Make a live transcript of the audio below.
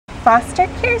foster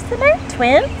care center?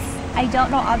 Twins? I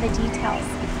don't know all the details,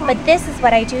 but this is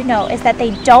what I do know, is that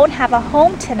they don't have a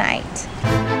home tonight.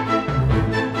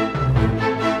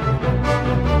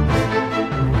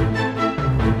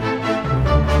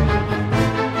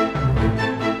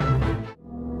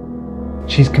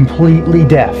 She's completely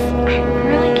deaf. I'm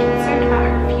really concerned about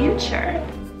her future.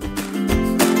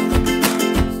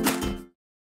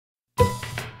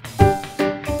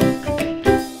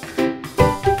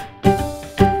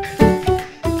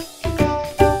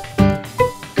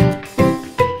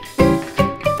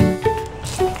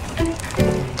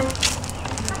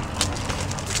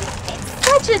 It's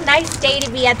such a nice day to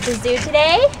be at the zoo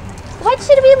today. What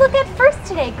should we look at first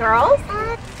today, girls?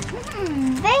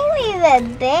 Maybe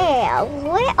the bears.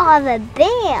 Where are the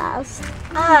bears?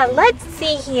 Let's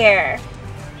see here.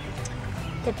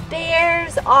 The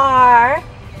bears are,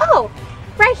 oh,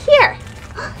 right here.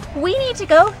 We need to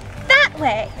go that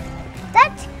way.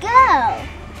 Let's go.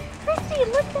 Christy,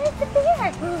 look, there's the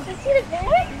bear. You see the bear?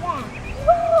 Yeah.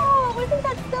 Whoa, isn't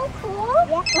that so cool?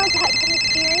 Yeah. Was that kind of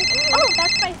scary? Oh,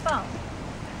 that's my phone.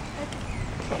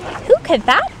 Who could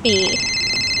that be?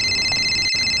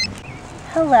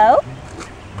 Hello?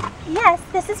 Yes,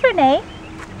 this is Renee.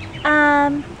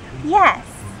 Yes.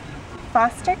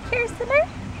 Foster care center?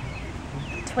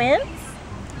 Twins?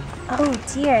 Oh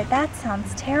dear, that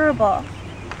sounds terrible.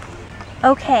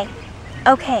 Okay.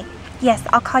 Yes,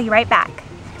 I'll call you right back.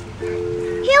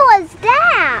 Who was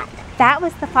that? That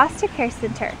was the foster care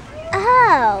center.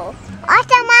 Oh, what's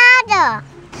the matter?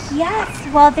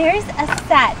 Yes, well there's a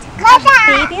set What's of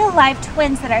that? baby alive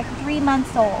twins that are 3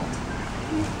 months old.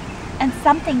 And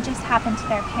something just happened to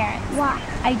their parents. What?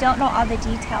 I don't know all the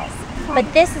details,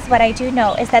 but this is what I do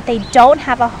know, is that they don't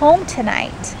have a home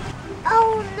tonight.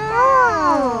 Oh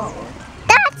no!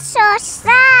 That's so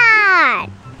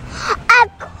sad! Of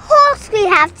course we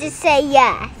have to say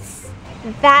yes.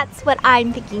 That's what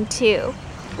I'm thinking too.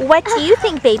 What do you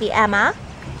think, baby Emma?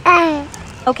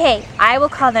 Okay, I will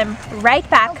call them right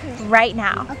back right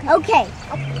now. Okay.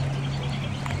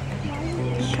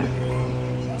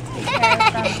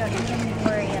 Don't even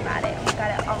worry about it. We've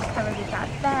got it all covered. We've got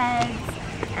beds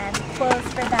and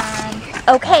clothes for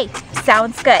them. Okay,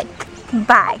 sounds good.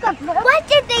 Bye. What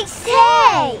did they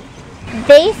say?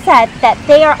 They said that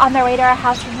they are on their way to our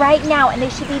house right now and they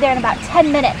should be there in about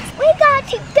 10 minutes. We got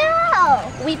to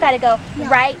go. We've got to go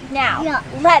right now. Yeah.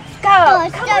 Let's go.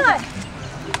 Let's Come go. on.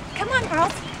 Come on,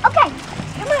 girls. Okay.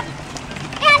 Come on.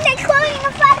 And they're closing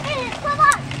in 5 minutes. Come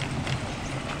on.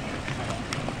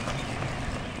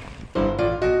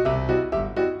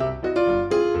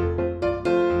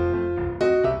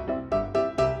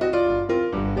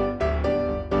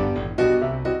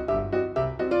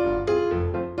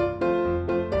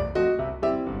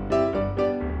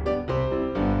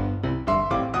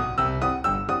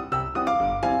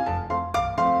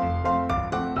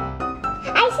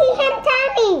 I see him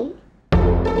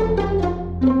coming.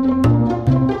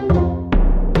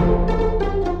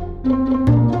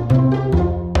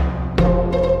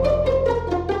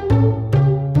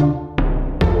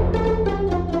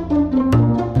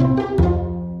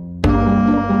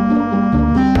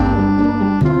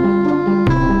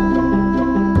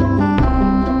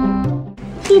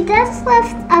 He just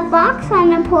left a box on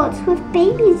the porch with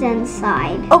babies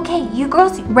inside. Okay, you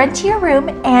girls run to your room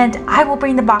and I will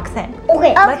bring the box in.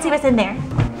 Okay. Let's see what's in there.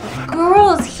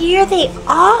 Girls, here they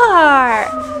are.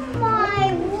 Oh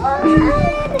my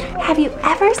word. Have you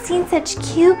ever seen such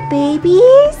cute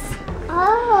babies?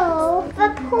 Oh, the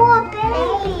poor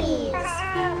babies.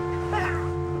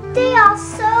 They are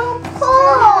so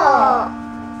poor.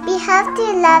 We have to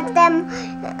love them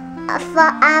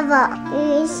forever.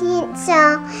 You should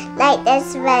like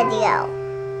this video.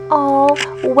 Oh,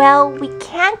 well, we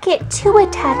can't get too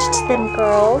attached to them,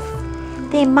 girls.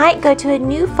 They might go to a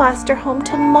new foster home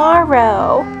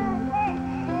tomorrow.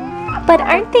 But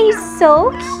aren't they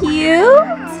so cute?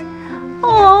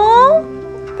 Oh,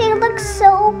 They look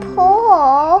so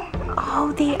poor.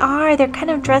 oh, they are. They're kind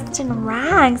of dressed in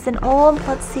rags and old,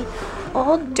 let's see,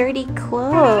 old dirty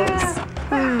clothes.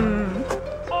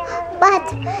 But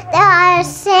they are the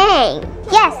same.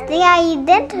 Yes, they are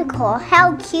identical.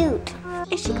 How cute.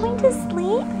 Is she going to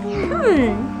sleep?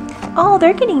 Oh,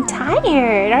 they're getting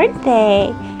tired, aren't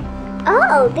they?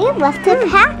 Oh, they left a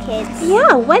package.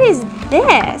 Yeah, what is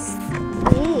this?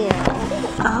 Ew.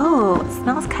 Oh, it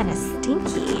smells kind of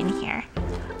stinky in here.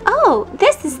 Oh,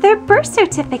 this is their birth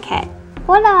certificate.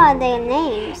 What are their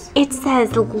names? It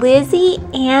says Lizzy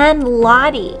and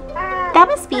Lotty. That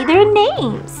must be their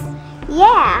names.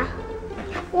 Yeah.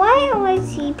 Why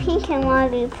was he pink and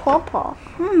Lottie purple?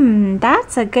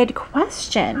 That's a good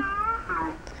question.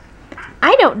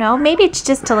 I don't know. Maybe it's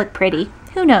just to look pretty.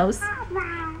 Who knows?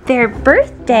 Their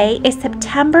birthday is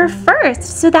September 1st,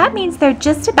 so that means they're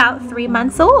just about 3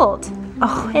 months old.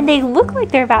 Oh, and they look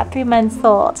like they're about 3 months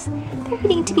old. They're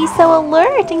getting to be so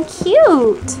alert and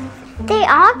cute. They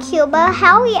are cute, but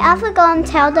how are we ever gonna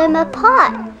tell them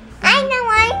apart? I know.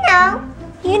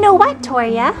 You know what,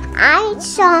 Toria? I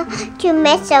saw 2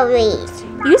 mysteries.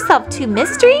 You solved 2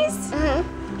 mysteries?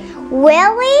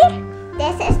 Really?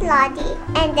 This is Lotty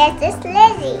and this is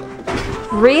Lizzy.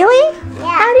 Really? Yeah.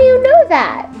 How do you know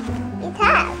that?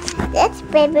 Because this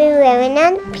baby wearing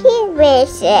a pink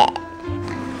bracelet.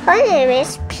 Her name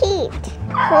is Pete.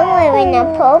 Her wearing a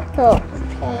purple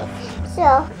pink.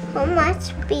 So her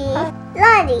must be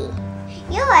Lotty.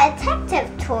 You're a detective,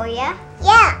 Toria.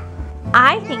 Yeah.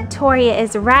 I think Toria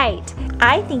is right.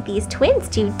 I think these twins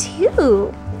do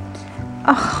too.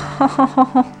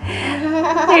 Oh,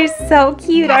 they're so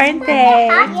cute, aren't they?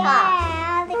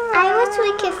 Yeah. I wish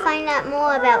we could find out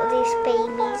more about these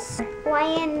babies. Why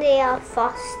in their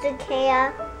foster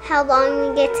care? How long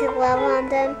we get to love on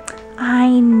them?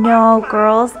 I know,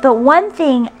 girls. The one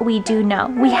thing we do know,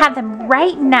 we have them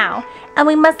right now, and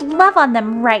we must love on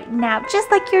them right now,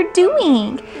 just like you're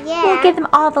doing. Yeah. We'll give them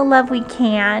all the love we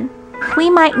can.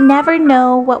 We might never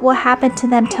know what will happen to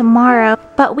them tomorrow,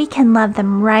 but we can love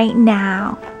them right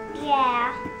now.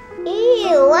 Yeah.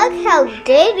 Ew, look how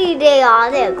dirty they are.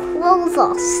 Their clothes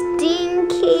are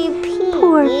stinky pink.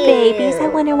 Poor babies. I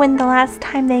wonder when the last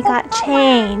time they got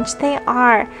changed. They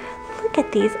are. Look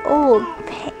at these old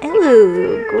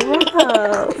ooh,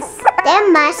 gross. They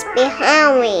must be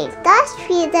hungry. Let's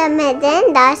feed them and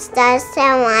then let's start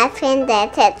some laughing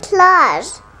at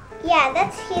clothes. Yeah,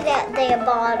 let's heat up their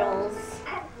bottles.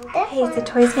 Okay, so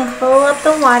Tori's gonna fill up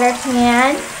the water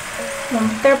can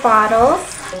with their bottles.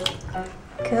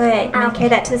 Good. Now carry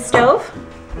that to the stove.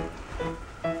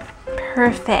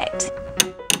 Perfect.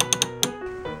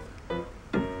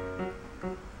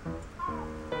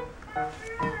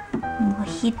 And we'll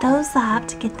heat those up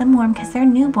to get them warm because they're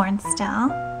newborn still.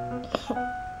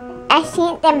 I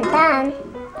think them done.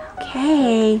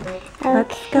 Okay,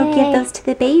 let's go give those to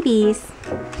the babies.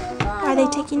 Are they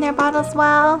taking their bottles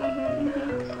well?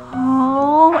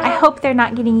 Oh, I hope they're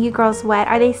not getting you girls wet.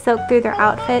 Are they soaked through their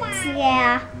outfits?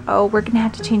 Yeah. Oh, we're gonna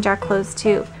have to change our clothes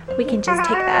too. We can just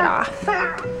take that off.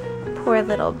 Poor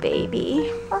little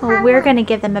baby. Well, we're gonna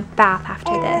give them a bath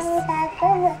after this.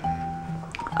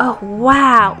 Oh,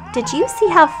 wow. Did you see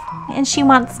how, and she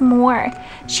wants more.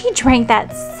 She drank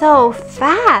that so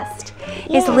fast.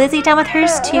 Is Lizzy done with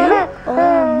hers too?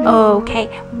 Okay,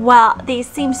 well, they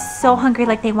seem so hungry,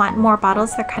 like they want more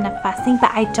bottles. They're kind of fussing,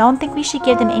 but I don't think we should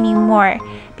give them any more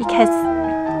because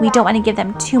we don't want to give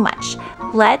them too much.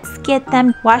 Let's get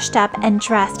them washed up and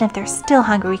dressed, and if they're still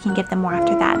hungry, we can give them more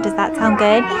after that. Does that sound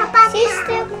good? She's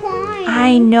still crying.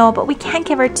 I know, but we can't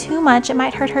give her too much. It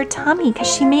might hurt her tummy because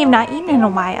she may have not eaten in a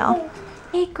while.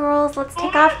 Hey girls, let's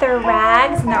take off their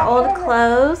rags and their old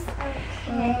clothes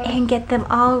and get them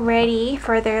all ready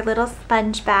for their little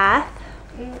sponge bath.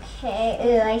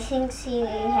 Okay, I think she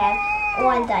had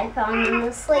one diaper on and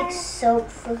it's like soap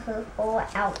for her whole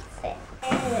outfit.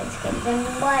 Let's get them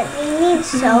what we need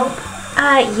soap.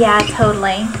 Yeah,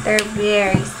 totally. They're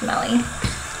very smelly.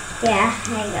 Yeah,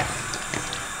 there you go.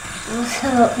 So,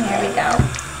 There we go.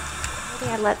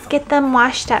 Yeah, let's get them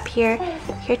washed up here.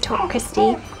 Here,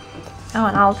 Christy. Oh,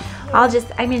 and I'm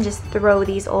gonna just throw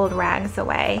these old rags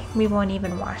away. We won't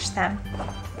even wash them.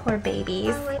 Poor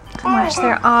babies. Wash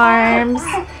their arms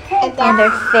and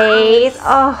their face.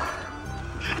 Oh.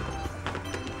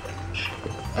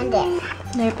 And then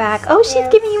Their back. Oh, she's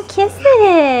giving you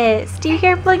kisses. Do you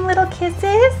hear her blowing little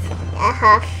kisses?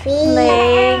 her feet.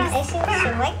 Legs. I think she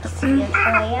likes you,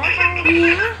 Toya.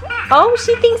 Oh,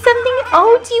 she thinks something.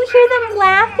 Oh, do you hear them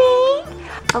laughing?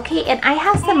 Okay, and I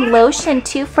have some lotion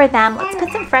too for them. Let's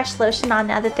put some fresh lotion on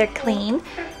now that they're clean.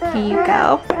 Here you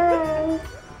go.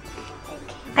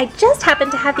 I just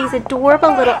happen to have these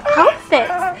adorable little outfits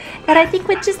that I think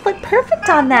would just look perfect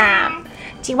on them.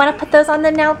 Do you want to put those on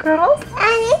them now, girls?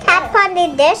 I need to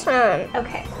put this one.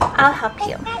 Okay, I'll help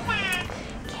you.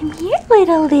 Come here,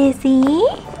 little Lizzy.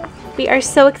 We are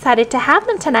so excited to have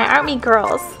them tonight, aren't we,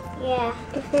 girls? Yeah.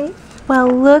 Well,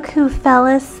 look who fell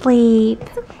asleep.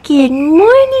 Good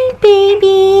morning,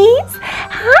 babies.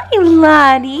 Hi,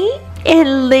 Lottie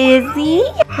and Lizzy.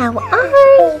 How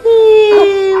are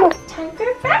you? Time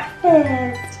for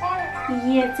breakfast.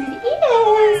 Yes, it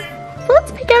is.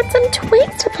 Let's pick out some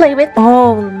toys to play with.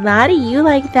 Oh, Lottie, you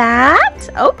like that?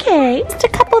 Okay. Just a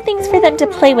couple things for them to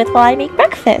play with while I make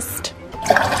breakfast.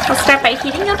 I'll start by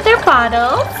heating up their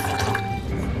bottles.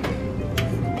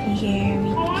 Here we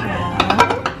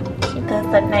go. Keep those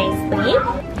up nicely.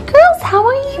 Girls, how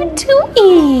are you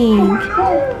doing?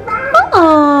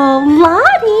 Oh,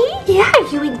 Lottie. Yeah, are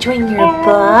you enjoying your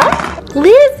book?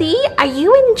 Lizzy, are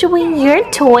you enjoying your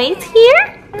toys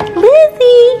here?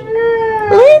 Lizzy.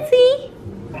 Lizzy.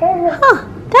 Huh,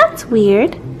 that's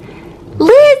weird.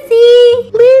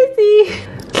 Lizzy. Lizzy.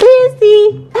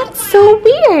 Lizzy. That's so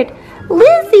weird.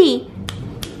 Lizzy.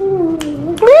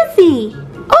 Lizzy.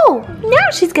 Oh,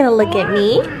 now she's gonna look at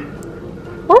me.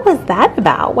 What was that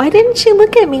about? Why didn't she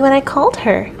look at me when I called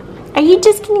her? Are you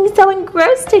just getting so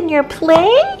engrossed in your play?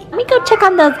 Let me go check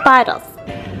on those bottles.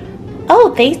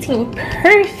 Oh, they seem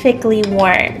perfectly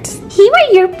warmed. Here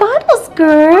are your bottles,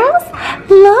 girls.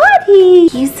 Lottie,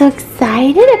 you so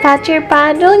excited about your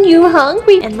bottle and you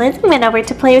hungry? And Lizzy went over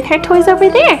to play with her toys over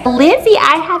there. Lizzy,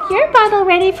 I have your bottle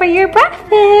ready for your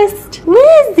breakfast.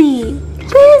 Lizzy,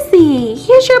 Lizzy,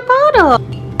 here's your bottle.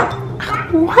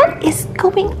 What is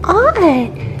going on?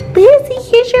 Lizzy,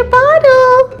 here's your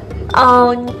bottle.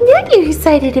 Oh, now you're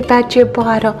excited about your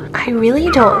bottle. I really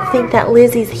don't think that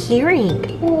Lizzy's hearing.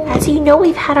 As you know,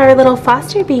 we've had our little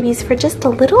foster babies for just a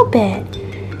little bit.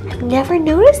 I've never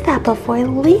noticed that before.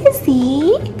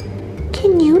 Lizzy,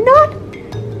 can you not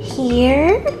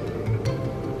hear?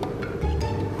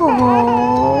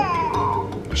 Oh,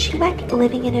 she might be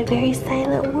living in a very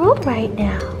silent world right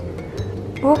now.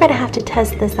 We're gonna have to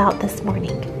test this out this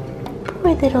morning.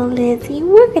 Poor little Lizzy,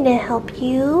 we're gonna help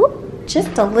you.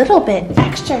 Just a little bit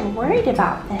extra worried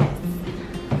about this.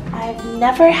 I've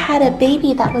never had a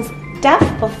baby that was deaf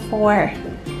before.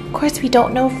 Of course, we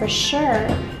don't know for sure.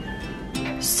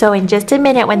 So in just a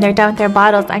minute, when they're done with their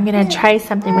bottles, I'm gonna try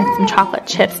something with some chocolate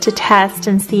chips to test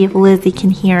and see if Lizzy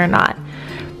can hear or not.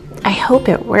 I hope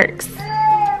it works.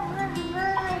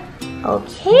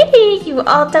 Okay, you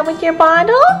all done with your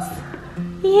bottles?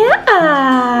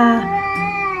 Yeah.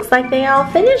 Looks like they all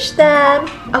finished them.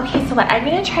 Okay, so what I'm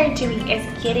gonna try doing is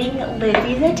getting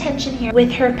Lizzy's attention here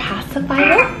with her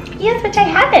pacifier. Yes, which I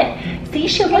have it. See,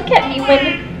 she'll look at me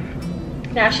when,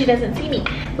 now she doesn't see me.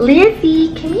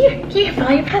 Lizzy, come here. Here,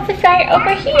 volume pacifier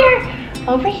over here.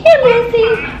 Over here,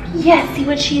 Lizzy. Yes, see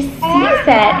when she sees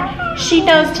it, she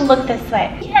knows to look this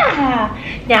way. Yeah.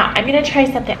 Now, I'm gonna try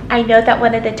something. I know that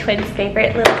one of the twins'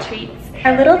 favorite little treats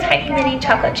are little tiny mini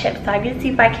chocolate chips. So I'm gonna see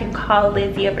if I can call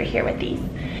Lizzy over here with these.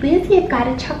 Lizzy, I've got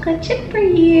a chocolate chip for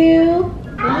you.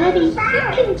 Lottie, you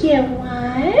can get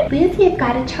one. Lizzy, I've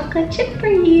got a chocolate chip for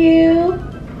you.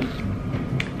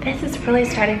 This is really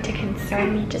starting to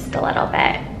concern me just a little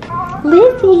bit.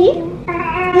 Lizzy,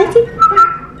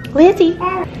 Lizzy,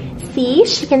 see,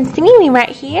 she can see me right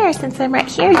here since I'm right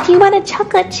here. Do you want a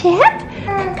chocolate chip?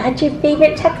 Got your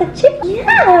favorite chocolate chip?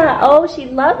 Yeah, oh, she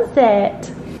loves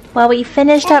it. Well, we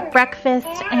finished up breakfast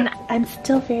and I'm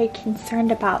still very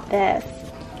concerned about this.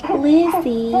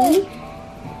 Lizzy,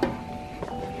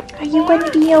 are you going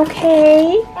to be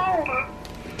okay?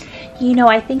 You know,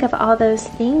 I think of all those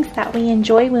things that we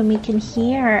enjoy when we can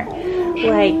hear,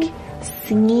 like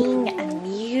singing and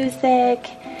music,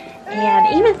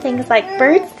 and even things like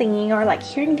birds singing or like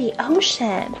hearing the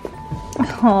ocean.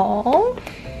 Oh,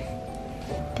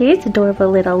 there's adorable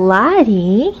little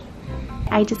Lottie.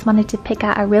 I just wanted to pick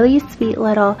out a really sweet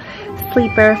little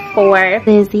sleeper for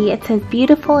Lizzy. It says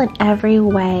beautiful in every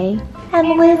way.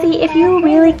 And Lizzy, if you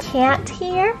really can't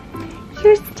hear,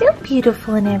 you're still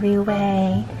beautiful in every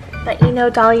way. But you know,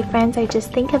 Dolly friends, I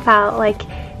just think about like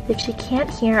if she can't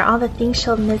hear, all the things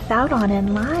she'll miss out on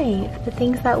in life, the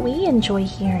things that we enjoy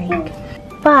hearing.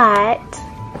 But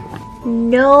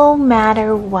no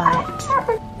matter what,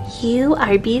 you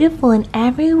are beautiful in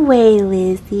every way,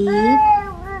 Lizzy.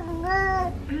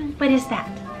 What is that?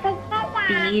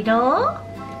 Beetle?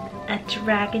 A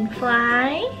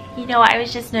dragonfly? You know, I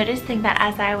was just noticing that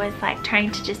as I was like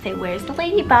trying to just say, where's the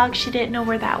ladybug? She didn't know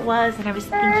where that was. And I was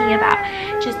thinking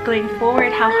about just going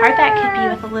forward, how hard that could be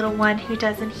with a little one who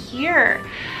doesn't hear.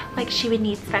 Like she would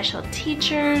need special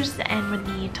teachers and would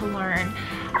need to learn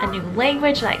a new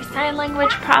language, like sign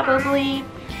language probably.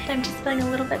 I'm just feeling a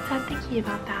little bit sad thinking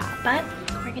about that. But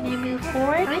we're gonna move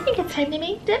forward. I think it's time to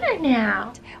make dinner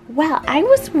now. Well, I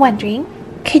was wondering,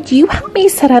 could you help me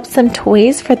set up some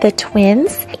toys for the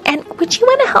twins? And would you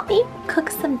want to help me cook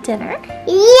some dinner?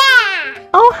 Yeah!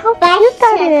 Oh, how cute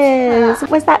that is.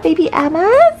 Was that baby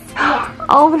Emma's? Yeah.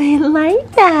 Oh, they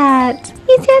like that.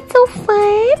 Is that so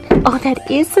fun? Oh, that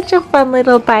is such a fun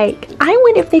little bike. I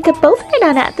wonder if they could both ride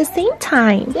on it at the same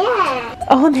time. Yeah.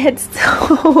 Oh, that's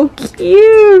so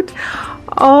cute.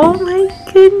 Oh my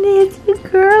goodness, you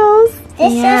girls.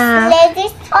 This is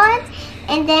Lizzy's turn,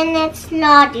 and then it's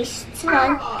Lotty's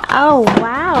turn. Oh,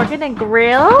 wow. We're gonna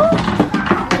grill?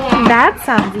 Yeah. That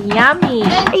sounds yummy.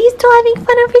 Are you still having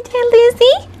fun over there,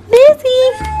 Lizzy? Lizzy!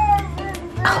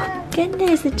 Oh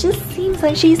goodness, it just seems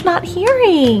like she's not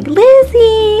hearing.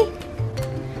 Lizzy!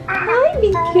 Hi,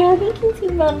 big girl. You can see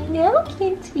mommy now,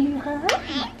 can't you, huh?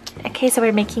 Okay, so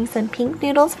we're making some pink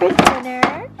noodles for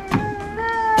dinner.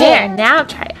 There, now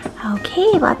try it.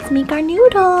 Okay, let's make our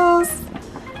noodles.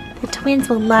 The twins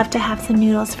will love to have some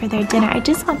noodles for their dinner. I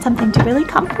just want something to really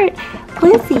comfort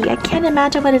Lizzy. I can't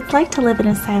imagine what it's like to live in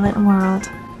a silent world.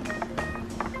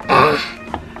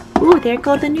 Ooh, there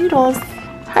go the noodles.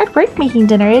 Hard work making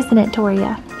dinner, isn't it,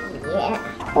 Toria? Yeah,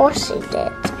 of course she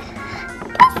did.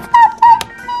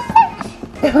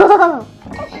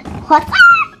 What's that?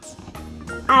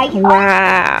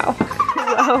 Wow.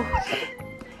 Whoa.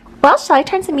 Well, shall I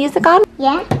turn some music on?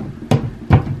 Yeah.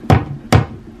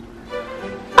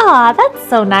 Aw, that's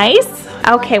so nice.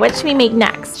 Okay, what should we make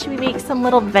next? Should we make some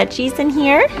little veggies in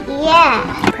here?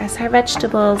 Yeah. Press our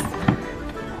vegetables.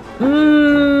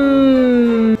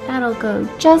 Mmm, that'll go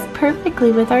just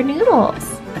perfectly with our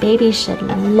noodles. Baby should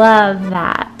love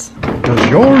that. Does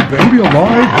your baby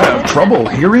alive have trouble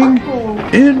hearing?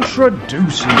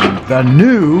 Introducing the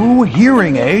new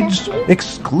hearing aids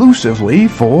exclusively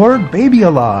for baby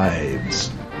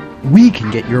alives. We can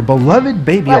get your beloved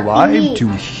baby alive to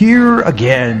hear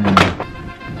again.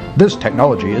 This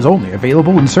technology is only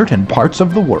available in certain parts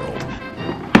of the world.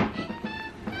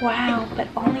 Wow, but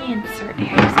only in certain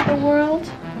areas of the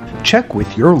world? Check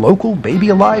with your local baby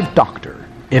alive doctor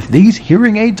if these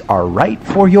hearing aids are right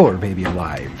for your baby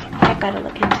alive. I've got to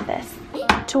look into this.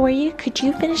 Toria, could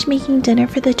you finish making dinner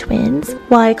for the twins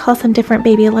while I call some different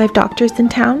baby alive doctors in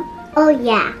town? Oh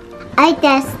yeah. I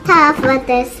just talk with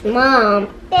this mom.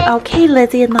 Okay,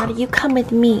 Lizzy and Lotty, you come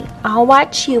with me. I'll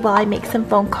watch you while I make some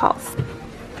phone calls.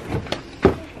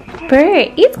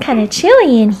 Bert, it's kind of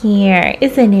chilly in here,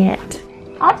 isn't it?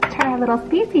 I'll just turn our little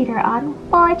space heater on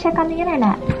while I check on the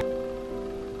internet.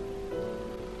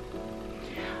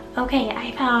 Okay,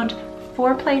 I found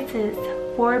 4 places,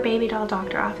 4 baby doll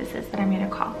doctor offices that I'm going to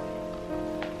call.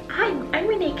 Hi, I'm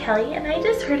Renee Kelly, and I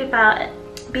just heard about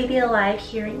Baby Alive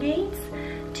hearing aids.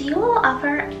 Do you all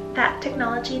offer that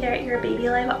technology there at your Baby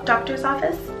Alive doctor's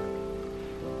office?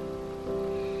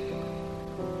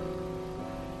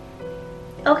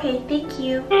 Okay, thank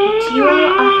you. Do you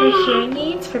all offer hearing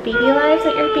aids for baby alives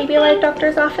at your Baby Alive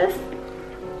doctor's office?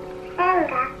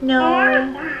 No.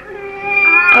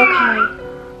 Okay,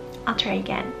 I'll try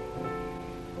again.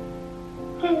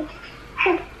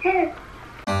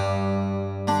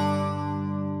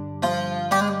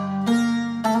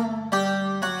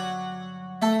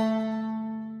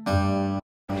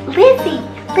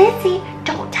 Lizzy,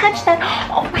 don't touch that.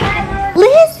 Oh my God.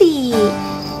 Lizzy!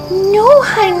 No,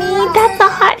 honey, that's a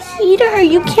hot heater.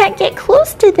 You can't get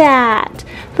close to that.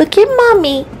 Look at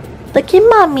mommy. Look at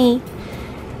mommy.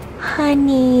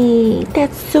 Honey,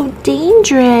 that's so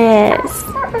dangerous.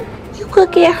 You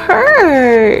could get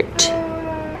hurt.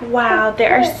 Wow,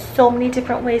 there are so many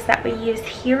different ways that we use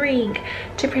hearing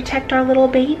to protect our little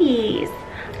babies.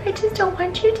 I just don't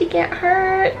want you to get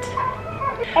hurt.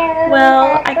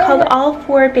 Well, I called all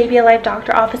 4 Baby Alive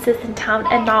doctor offices in town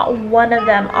and not one of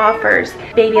them offers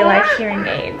Baby Alive hearing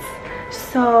aids.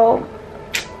 So,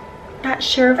 not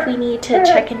sure if we need to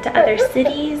check into other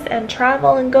cities and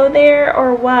travel and go there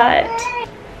or what.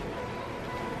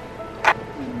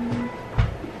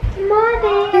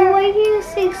 Mommy, why do you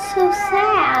seem so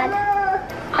sad?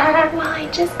 Oh, well, I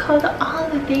just called all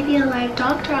the Baby Alive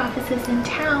doctor offices in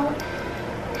town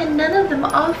and none of them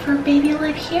offer Baby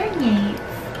Alive hearing aids.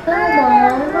 Oh,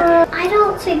 Mom, I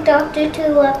don't think Dr.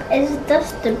 Tulip is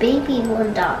just the baby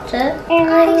one doctor.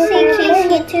 I think he's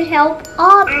here to help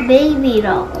all baby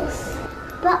dolls.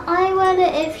 But I wonder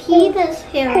if he does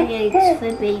hearing aids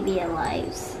for baby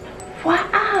alives.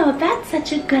 Wow, that's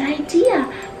such a good idea.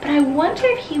 But I wonder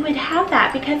if he would have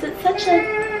that because it's such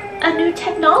a new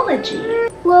technology.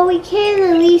 Well, we can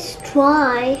at least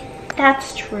try.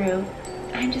 That's true.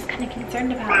 I'm just kind of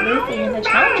concerned about Lizzy and the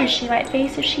challenges she might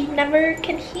face if she never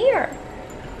can hear.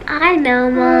 I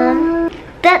know, Mom.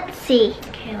 Let's see.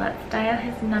 Okay, let's dial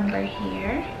his number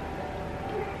here.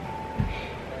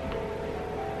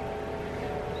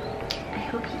 I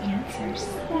hope he answers.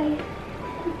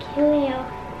 Okay.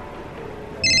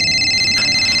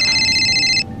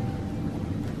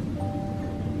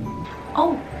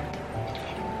 Oh,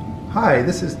 Hi,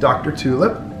 this is Dr.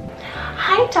 Tulip.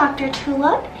 hi, Dr.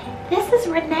 Tulip. This is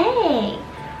Renee.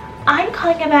 I'm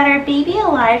calling about our Baby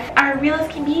Alive, our real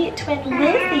as can be twin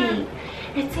Lizzy.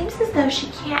 It seems as though she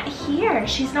can't hear.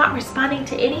 She's not responding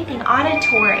to anything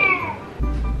auditory.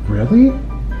 Really?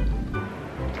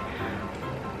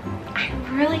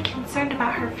 I'm really concerned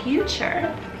about her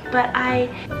future, but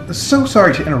So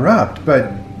sorry to interrupt,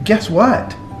 but guess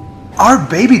what? Our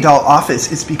baby doll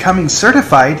office is becoming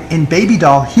certified in baby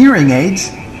doll hearing aids.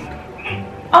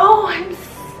 Oh,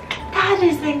 that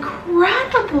is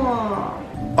incredible.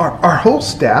 Our whole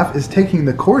staff is taking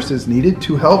the courses needed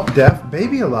to help deaf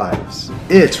baby lives.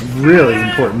 It's really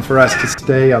important for us to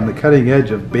stay on the cutting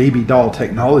edge of baby doll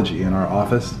technology in our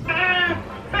office.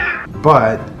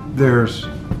 But there's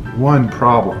one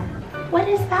problem. What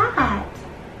is that?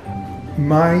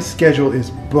 My schedule is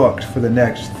booked for the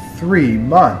next 3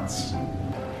 months.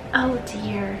 Oh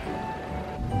dear.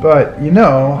 But, you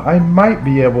know, I might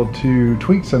be able to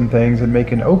tweak some things and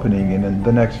make an opening in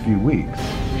the next few weeks.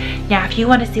 Now, if you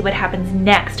want to see what happens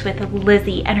next with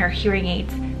Lizzy and her hearing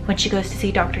aids when she goes to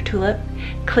see Dr. Tulip,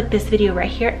 click this video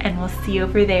right here and we'll see you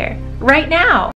over there right now.